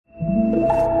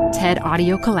TED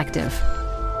Audio Collective.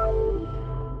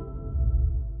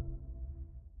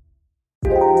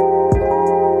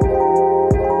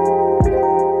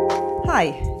 Hi,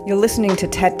 you're listening to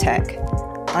TED Tech.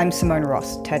 I'm Simone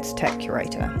Ross, TED's Tech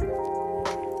Curator.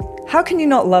 How can you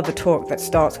not love a talk that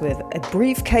starts with, "A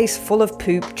briefcase full of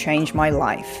poop changed my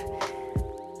life"?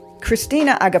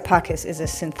 Christina Agapakis is a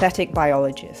synthetic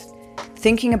biologist,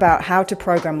 thinking about how to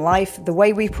program life the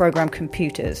way we program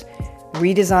computers,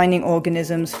 redesigning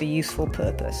organisms for useful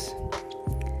purpose.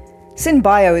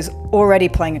 SynBio is already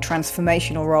playing a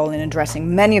transformational role in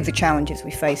addressing many of the challenges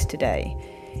we face today.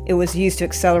 It was used to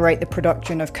accelerate the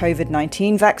production of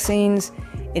COVID-19 vaccines.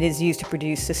 It is used to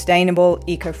produce sustainable,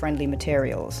 eco-friendly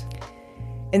materials.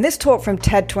 In this talk from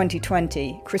TED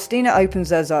 2020, Christina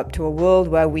opens us up to a world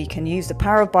where we can use the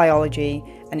power of biology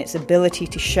and its ability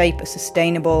to shape a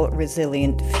sustainable,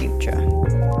 resilient future.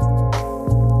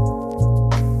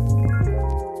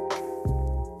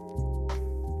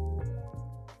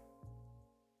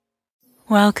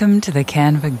 Welcome to the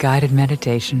Canva guided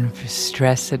meditation for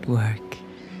stress at work.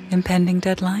 Impending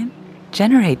deadline?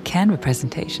 Generate Canva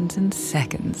presentations in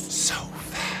seconds. So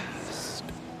fast.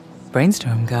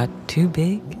 Brainstorm got too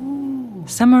big?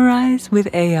 Summarize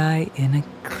with AI in a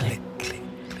click.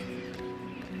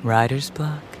 Writer's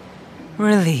block?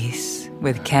 Release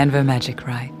with Canva Magic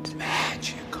Write.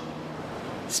 Magical.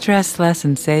 Stress less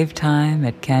and save time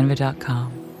at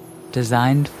canva.com.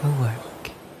 Designed for work.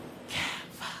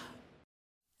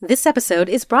 This episode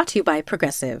is brought to you by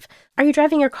Progressive. Are you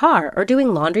driving your car or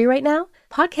doing laundry right now?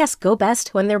 Podcasts go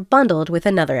best when they're bundled with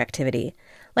another activity.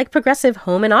 Like Progressive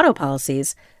home and auto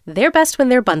policies, they're best when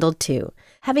they're bundled too.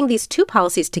 Having these two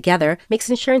policies together makes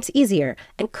insurance easier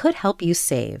and could help you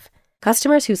save.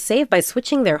 Customers who save by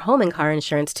switching their home and car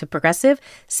insurance to Progressive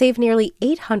save nearly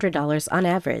 $800 on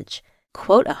average.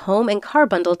 Quote a home and car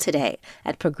bundle today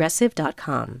at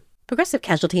Progressive.com. Progressive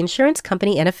Casualty Insurance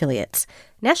Company and Affiliates.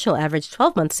 National average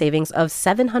 12-month savings of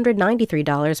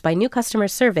 $793 by new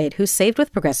customers surveyed who saved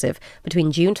with Progressive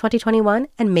between June 2021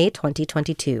 and May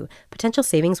 2022. Potential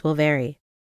savings will vary.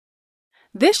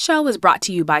 This show is brought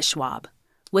to you by Schwab.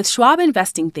 With Schwab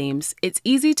investing themes, it's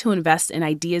easy to invest in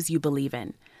ideas you believe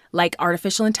in, like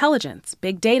artificial intelligence,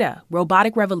 big data,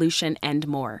 robotic revolution, and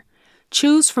more.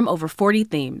 Choose from over 40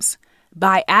 themes.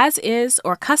 Buy as is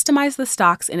or customize the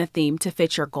stocks in a theme to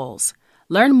fit your goals.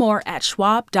 Learn more at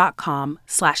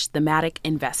schwab.com/thematic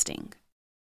investing.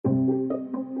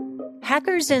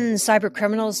 Hackers and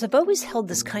cybercriminals have always held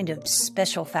this kind of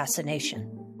special fascination.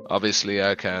 Obviously,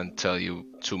 I can't tell you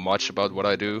too much about what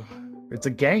I do. It's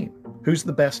a game. Who's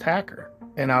the best hacker?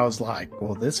 And I was like,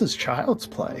 well, this is child's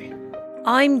play.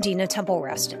 I'm Dina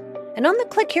Temple-Reston, and on the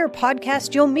Click Here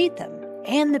podcast, you'll meet them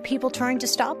and the people trying to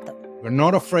stop them. We're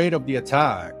not afraid of the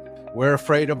attack. We're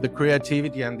afraid of the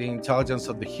creativity and the intelligence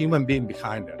of the human being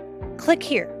behind it. Click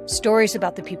Here, stories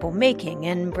about the people making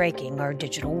and breaking our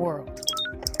digital world.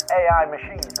 AI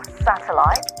machines,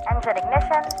 satellite, engine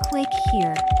ignition, Click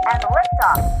Here, and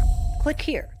liftoff. Click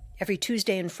Here, every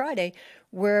Tuesday and Friday,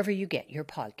 wherever you get your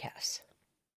podcasts.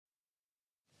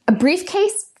 A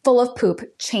briefcase full of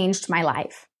poop changed my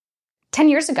life. 10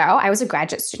 years ago, I was a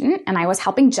graduate student and I was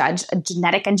helping judge a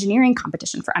genetic engineering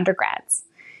competition for undergrads.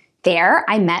 There,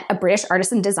 I met a British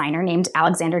artist and designer named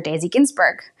Alexander Daisy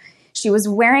Ginsberg. She was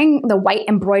wearing the white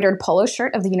embroidered polo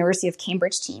shirt of the University of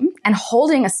Cambridge team and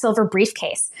holding a silver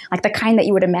briefcase, like the kind that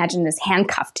you would imagine is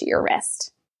handcuffed to your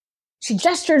wrist. She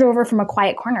gestured over from a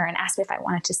quiet corner and asked me if I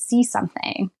wanted to see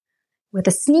something. With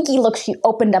a sneaky look, she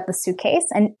opened up the suitcase,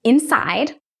 and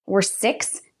inside were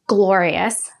 6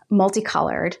 glorious,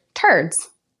 multicolored turds.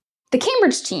 The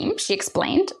Cambridge team, she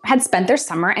explained, had spent their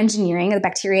summer engineering the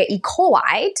bacteria E.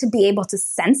 coli to be able to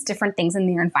sense different things in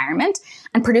their environment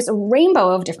and produce a rainbow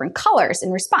of different colors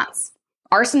in response.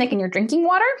 Arsenic in your drinking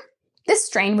water? This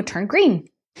strain would turn green.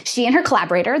 She and her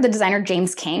collaborator, the designer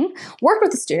James King, worked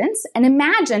with the students and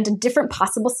imagined different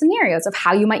possible scenarios of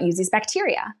how you might use these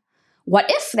bacteria. What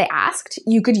if, they asked,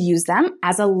 you could use them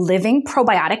as a living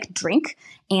probiotic drink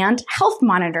and health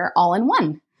monitor all in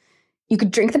one? You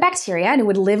could drink the bacteria and it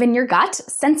would live in your gut,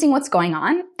 sensing what's going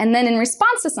on, and then in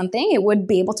response to something, it would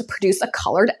be able to produce a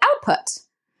colored output.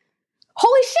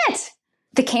 Holy shit!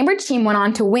 The Cambridge team went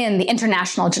on to win the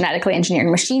International Genetically Engineered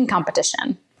Machine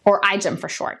Competition, or IGEM for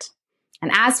short.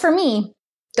 And as for me,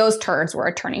 those turds were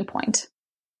a turning point.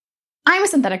 I'm a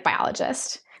synthetic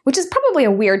biologist, which is probably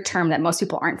a weird term that most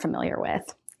people aren't familiar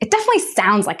with. It definitely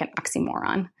sounds like an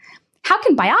oxymoron. How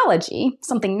can biology,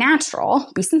 something natural,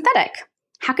 be synthetic?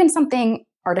 How can something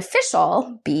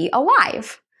artificial be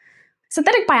alive?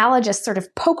 Synthetic biologists sort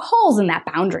of poke holes in that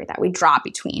boundary that we draw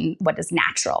between what is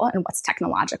natural and what's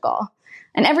technological.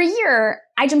 And every year,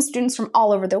 iGEM students from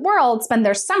all over the world spend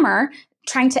their summer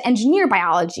trying to engineer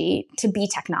biology to be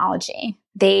technology.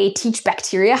 They teach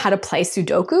bacteria how to play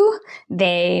Sudoku.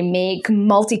 They make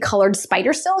multicolored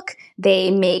spider silk.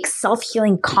 They make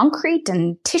self-healing concrete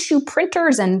and tissue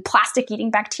printers and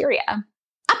plastic-eating bacteria.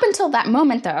 Up until that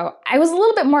moment, though, I was a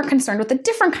little bit more concerned with a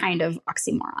different kind of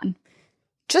oxymoron.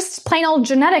 Just plain old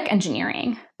genetic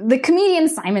engineering. The comedian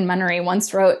Simon Munnery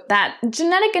once wrote that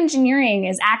genetic engineering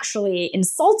is actually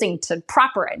insulting to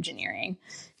proper engineering.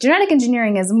 Genetic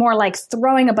engineering is more like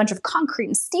throwing a bunch of concrete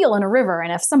and steel in a river,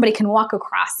 and if somebody can walk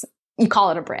across, you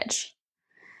call it a bridge.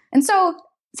 And so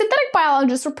synthetic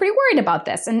biologists were pretty worried about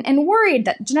this and worried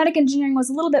that genetic engineering was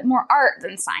a little bit more art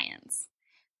than science.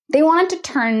 They wanted to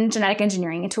turn genetic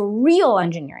engineering into a real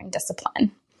engineering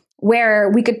discipline where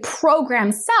we could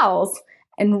program cells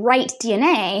and write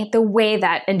DNA the way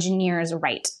that engineers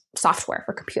write software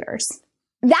for computers.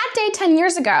 That day 10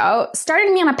 years ago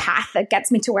started me on a path that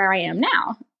gets me to where I am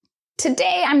now.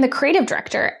 Today, I'm the creative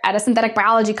director at a synthetic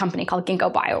biology company called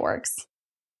Ginkgo Bioworks.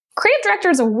 Creative director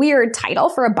is a weird title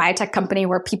for a biotech company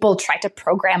where people try to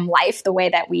program life the way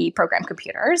that we program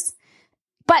computers.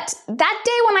 But that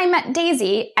day when I met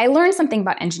Daisy, I learned something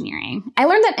about engineering. I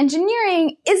learned that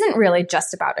engineering isn't really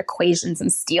just about equations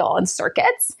and steel and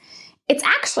circuits. It's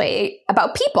actually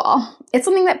about people. It's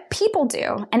something that people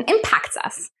do and impacts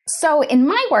us. So in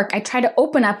my work, I try to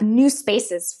open up new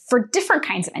spaces for different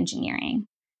kinds of engineering.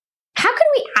 How can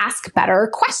we ask better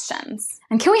questions?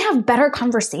 And can we have better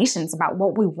conversations about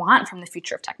what we want from the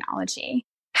future of technology?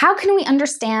 How can we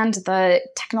understand the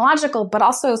technological, but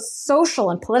also social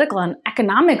and political and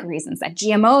economic reasons that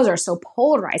GMOs are so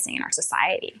polarizing in our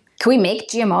society? Can we make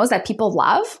GMOs that people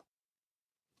love?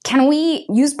 Can we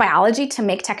use biology to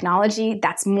make technology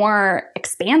that's more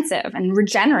expansive and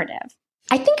regenerative?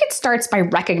 I think it starts by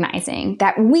recognizing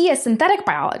that we as synthetic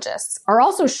biologists are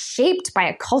also shaped by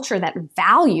a culture that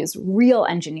values real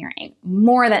engineering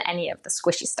more than any of the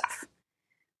squishy stuff.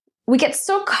 We get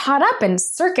so caught up in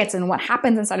circuits and what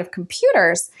happens inside of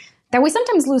computers that we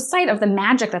sometimes lose sight of the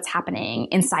magic that's happening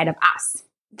inside of us.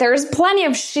 There's plenty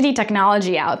of shitty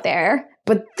technology out there,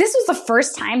 but this was the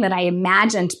first time that I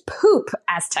imagined poop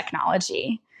as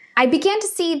technology. I began to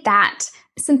see that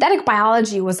synthetic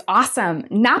biology was awesome,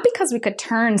 not because we could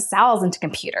turn cells into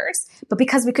computers, but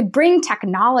because we could bring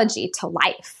technology to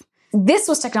life. This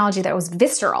was technology that was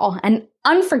visceral, an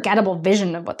unforgettable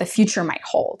vision of what the future might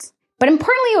hold. But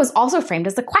importantly, it was also framed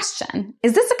as a question.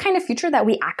 Is this the kind of future that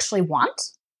we actually want?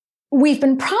 We've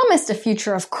been promised a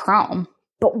future of chrome,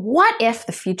 but what if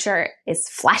the future is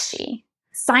fleshy?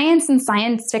 Science and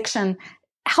science fiction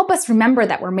help us remember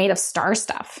that we're made of star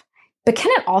stuff. But can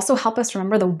it also help us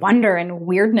remember the wonder and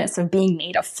weirdness of being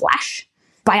made of flesh?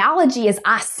 Biology is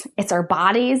us. It's our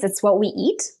bodies. It's what we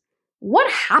eat. What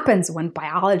happens when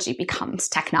biology becomes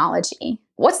technology?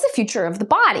 What's the future of the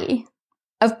body?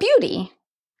 Of beauty?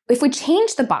 If we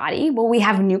change the body, will we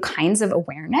have new kinds of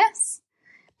awareness?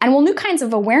 And will new kinds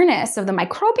of awareness of the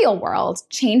microbial world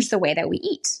change the way that we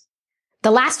eat? The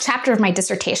last chapter of my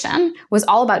dissertation was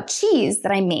all about cheese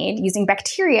that I made using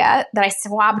bacteria that I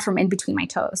swabbed from in between my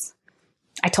toes.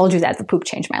 I told you that the poop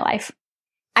changed my life.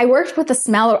 I worked with the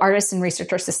smell artist and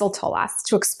researcher Cecil Tolas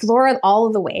to explore all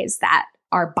of the ways that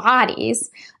our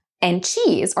bodies and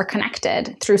cheese are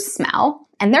connected through smell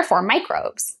and therefore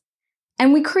microbes.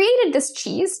 And we created this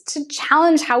cheese to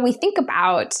challenge how we think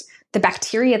about the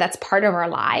bacteria that's part of our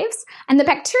lives and the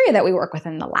bacteria that we work with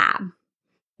in the lab.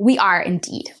 We are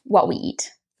indeed what we eat.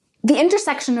 The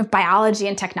intersection of biology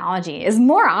and technology is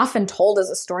more often told as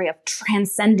a story of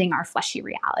transcending our fleshy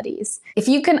realities. If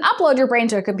you can upload your brain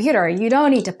to a computer, you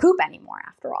don't need to poop anymore,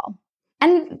 after all.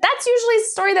 And that's usually a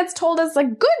story that's told as a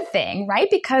good thing, right?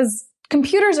 Because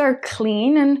computers are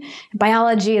clean and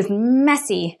biology is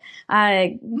messy.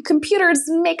 Computers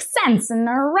make sense and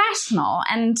are rational,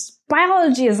 and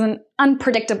biology is an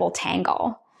unpredictable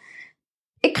tangle.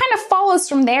 It kind of follows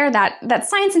from there that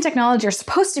science and technology are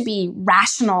supposed to be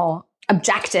rational,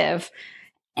 objective,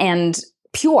 and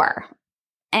pure.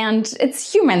 And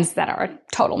it's humans that are a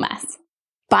total mess.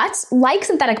 But like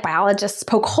synthetic biologists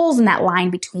poke holes in that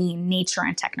line between nature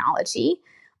and technology,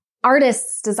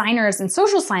 artists, designers, and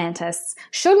social scientists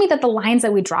showed me that the lines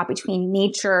that we draw between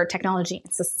nature, technology,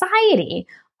 and society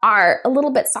are a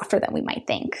little bit softer than we might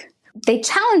think. They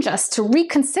challenge us to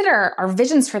reconsider our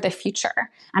visions for the future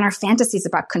and our fantasies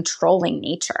about controlling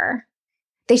nature.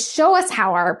 They show us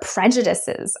how our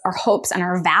prejudices, our hopes, and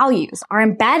our values are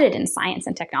embedded in science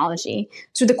and technology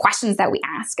through the questions that we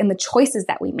ask and the choices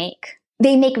that we make.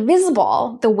 They make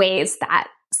visible the ways that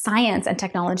science and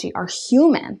technology are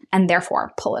human and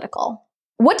therefore political.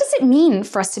 What does it mean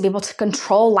for us to be able to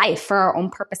control life for our own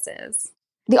purposes?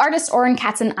 The artists Oren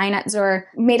Katz and Einat Zur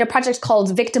made a project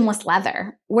called Victimless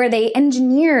Leather, where they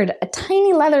engineered a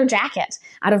tiny leather jacket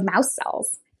out of mouse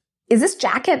cells. Is this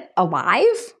jacket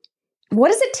alive? What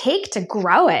does it take to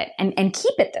grow it and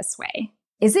keep it this way?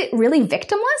 Is it really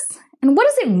victimless? And what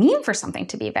does it mean for something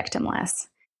to be victimless?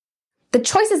 The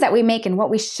choices that we make and what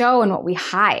we show and what we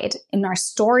hide in our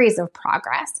stories of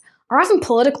progress are often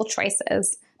political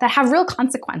choices that have real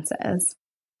consequences.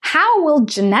 How will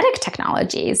genetic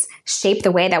technologies shape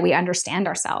the way that we understand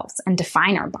ourselves and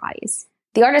define our bodies?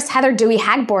 The artist Heather Dewey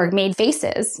Hagborg made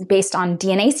faces based on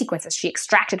DNA sequences she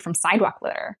extracted from sidewalk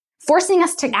litter, forcing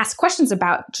us to ask questions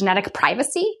about genetic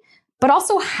privacy, but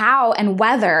also how and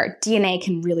whether DNA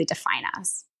can really define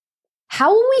us.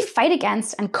 How will we fight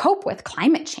against and cope with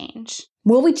climate change?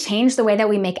 Will we change the way that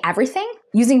we make everything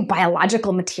using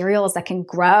biological materials that can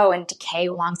grow and decay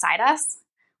alongside us?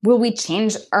 Will we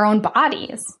change our own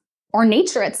bodies or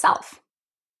nature itself?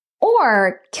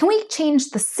 Or can we change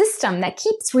the system that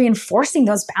keeps reinforcing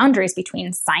those boundaries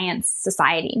between science,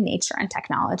 society, nature, and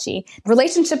technology?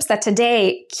 Relationships that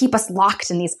today keep us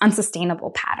locked in these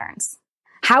unsustainable patterns.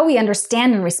 How we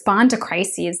understand and respond to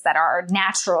crises that are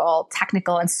natural,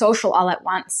 technical, and social all at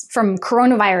once, from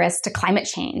coronavirus to climate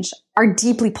change, are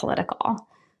deeply political.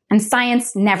 And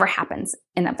science never happens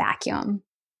in a vacuum.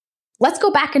 Let's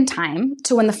go back in time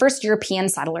to when the first European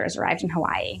settlers arrived in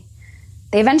Hawaii.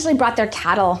 They eventually brought their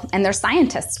cattle and their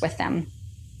scientists with them.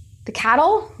 The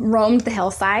cattle roamed the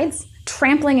hillsides,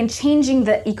 trampling and changing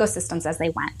the ecosystems as they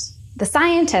went. The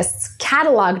scientists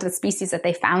cataloged the species that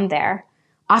they found there,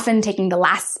 often taking the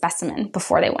last specimen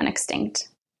before they went extinct.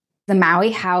 The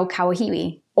Maui Hau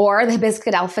Kauahiwi, or the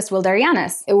Hibiscadelphus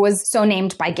wilderianus. It was so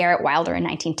named by Garrett Wilder in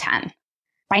 1910.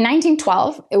 By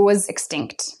 1912, it was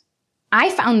extinct. I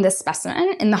found this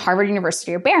specimen in the Harvard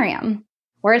University Herbarium,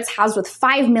 where it's housed with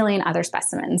 5 million other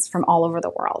specimens from all over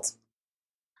the world.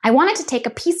 I wanted to take a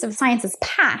piece of science's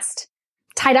past,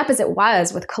 tied up as it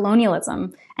was with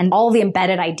colonialism and all the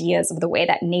embedded ideas of the way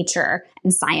that nature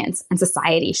and science and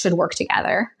society should work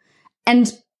together,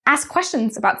 and ask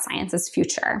questions about science's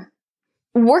future.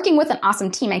 Working with an awesome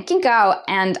team at Ginkgo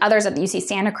and others at the UC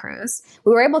Santa Cruz,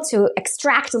 we were able to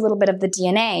extract a little bit of the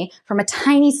DNA from a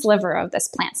tiny sliver of this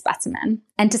plant specimen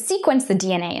and to sequence the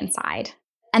DNA inside,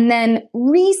 and then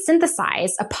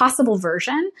resynthesize a possible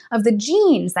version of the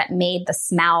genes that made the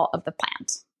smell of the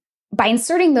plant. By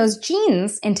inserting those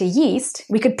genes into yeast,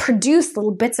 we could produce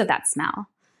little bits of that smell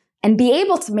and be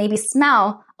able to maybe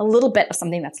smell a little bit of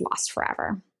something that's lost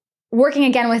forever. Working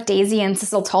again with Daisy and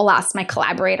Cecil Tolas, my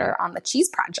collaborator on the cheese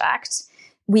project,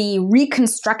 we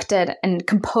reconstructed and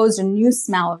composed a new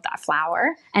smell of that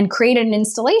flower and created an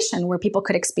installation where people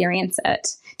could experience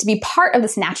it to be part of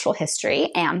this natural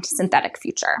history and synthetic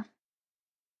future.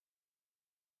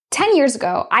 10 years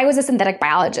ago, I was a synthetic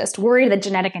biologist worried that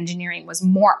genetic engineering was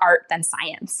more art than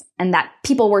science and that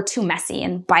people were too messy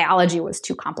and biology was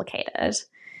too complicated.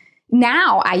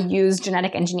 Now I use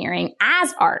genetic engineering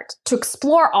as art to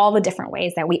explore all the different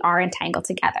ways that we are entangled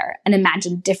together and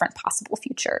imagine different possible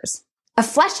futures. A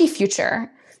fleshy future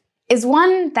is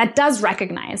one that does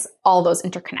recognize all those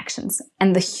interconnections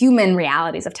and the human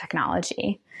realities of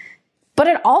technology. But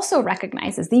it also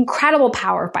recognizes the incredible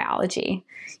power of biology,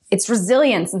 its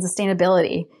resilience and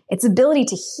sustainability, its ability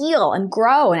to heal and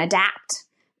grow and adapt,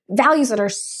 values that are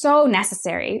so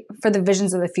necessary for the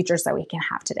visions of the futures that we can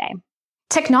have today.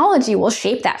 Technology will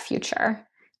shape that future,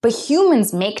 but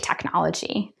humans make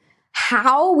technology.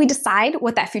 How we decide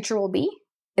what that future will be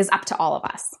is up to all of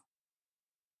us.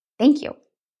 Thank you.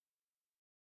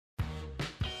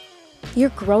 You're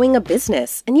growing a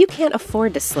business, and you can't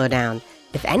afford to slow down.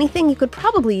 If anything, you could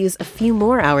probably use a few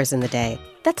more hours in the day.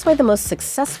 That's why the most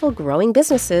successful growing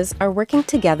businesses are working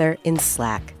together in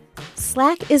Slack.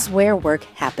 Slack is where work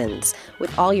happens,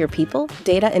 with all your people,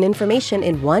 data, and information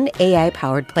in one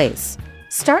AI-powered place.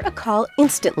 Start a call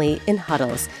instantly in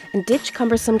huddles and ditch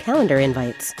cumbersome calendar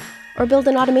invites. Or build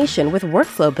an automation with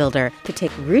Workflow Builder to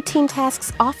take routine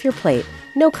tasks off your plate,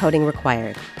 no coding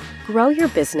required. Grow your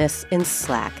business in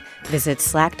Slack. Visit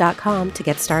slack.com to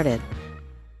get started.